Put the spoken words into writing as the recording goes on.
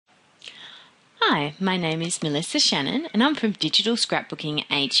Hi, my name is Melissa Shannon and I'm from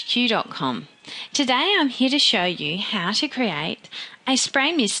digitalscrapbookinghq.com. Today I'm here to show you how to create a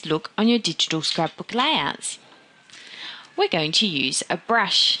spray mist look on your digital scrapbook layouts. We're going to use a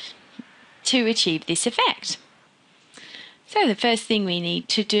brush to achieve this effect. So the first thing we need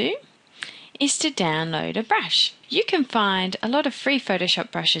to do is to download a brush. You can find a lot of free Photoshop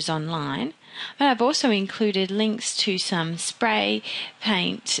brushes online, but I've also included links to some spray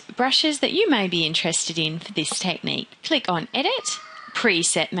paint brushes that you may be interested in for this technique. Click on Edit,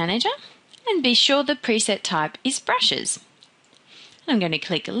 Preset Manager, and be sure the preset type is brushes. I'm going to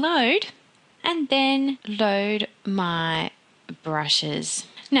click Load and then load my brushes.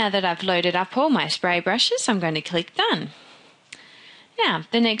 Now that I've loaded up all my spray brushes, I'm going to click Done. Now,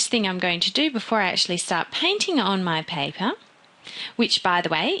 the next thing I'm going to do before I actually start painting on my paper, which by the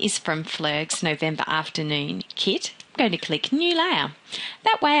way is from Flurg's November Afternoon kit, I'm going to click New Layer.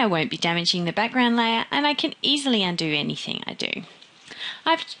 That way I won't be damaging the background layer and I can easily undo anything I do.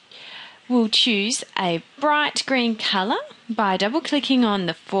 I will choose a bright green colour by double clicking on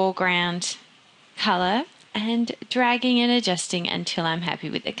the foreground colour and dragging and adjusting until I'm happy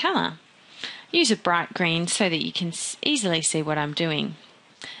with the colour. Use a bright green so that you can easily see what I'm doing.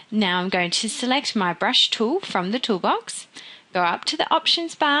 Now I'm going to select my brush tool from the toolbox, go up to the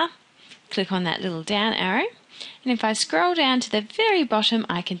options bar, click on that little down arrow, and if I scroll down to the very bottom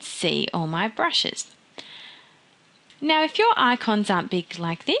I can see all my brushes. Now if your icons aren't big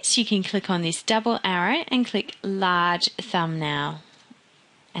like this, you can click on this double arrow and click Large Thumbnail,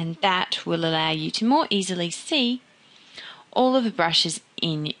 and that will allow you to more easily see all of the brushes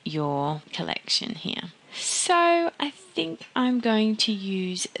in your collection here. So I think I'm going to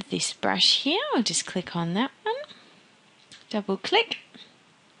use this brush here. I'll just click on that one, double click,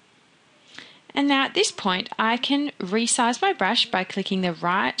 and now at this point I can resize my brush by clicking the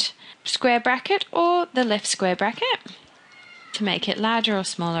right square bracket or the left square bracket to make it larger or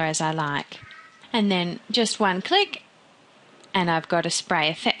smaller as I like, and then just one click and I've got a spray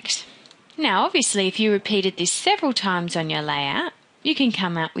effect. Now obviously if you repeated this several times on your layout, you can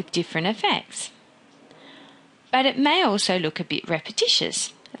come up with different effects. But it may also look a bit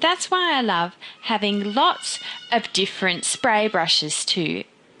repetitious. That's why I love having lots of different spray brushes to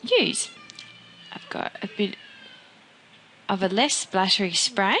use. I've got a bit of a less splattery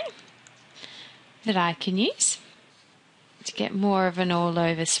spray that I can use to get more of an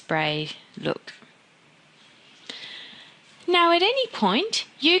all-over spray look. Now at any point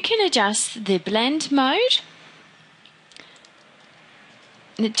you can adjust the blend mode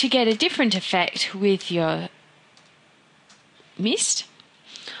to get a different effect with your mist,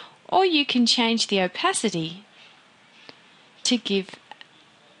 or you can change the opacity to give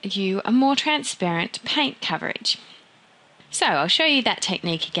you a more transparent paint coverage. So I'll show you that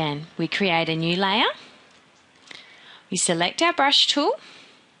technique again. We create a new layer, we select our brush tool,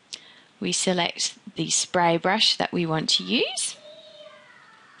 we select the spray brush that we want to use,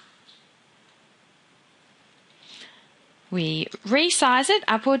 we resize it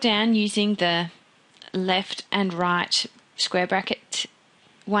up or down using the left and right square bracket,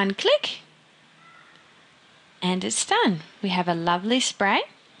 one click, and it's done. We have a lovely spray.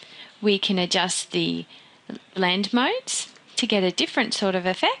 We can adjust the blend modes to get a different sort of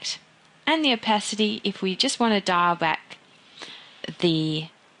effect, and the opacity if we just want to dial back the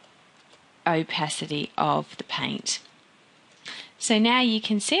opacity of the paint. So now you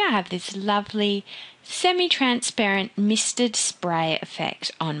can see I have this lovely semi-transparent misted spray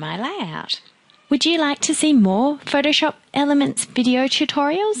effect on my layout. Would you like to see more Photoshop Elements video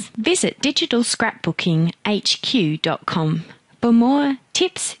tutorials? Visit digitalscrapbookinghq.com for more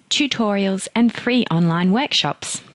tips, tutorials and free online workshops.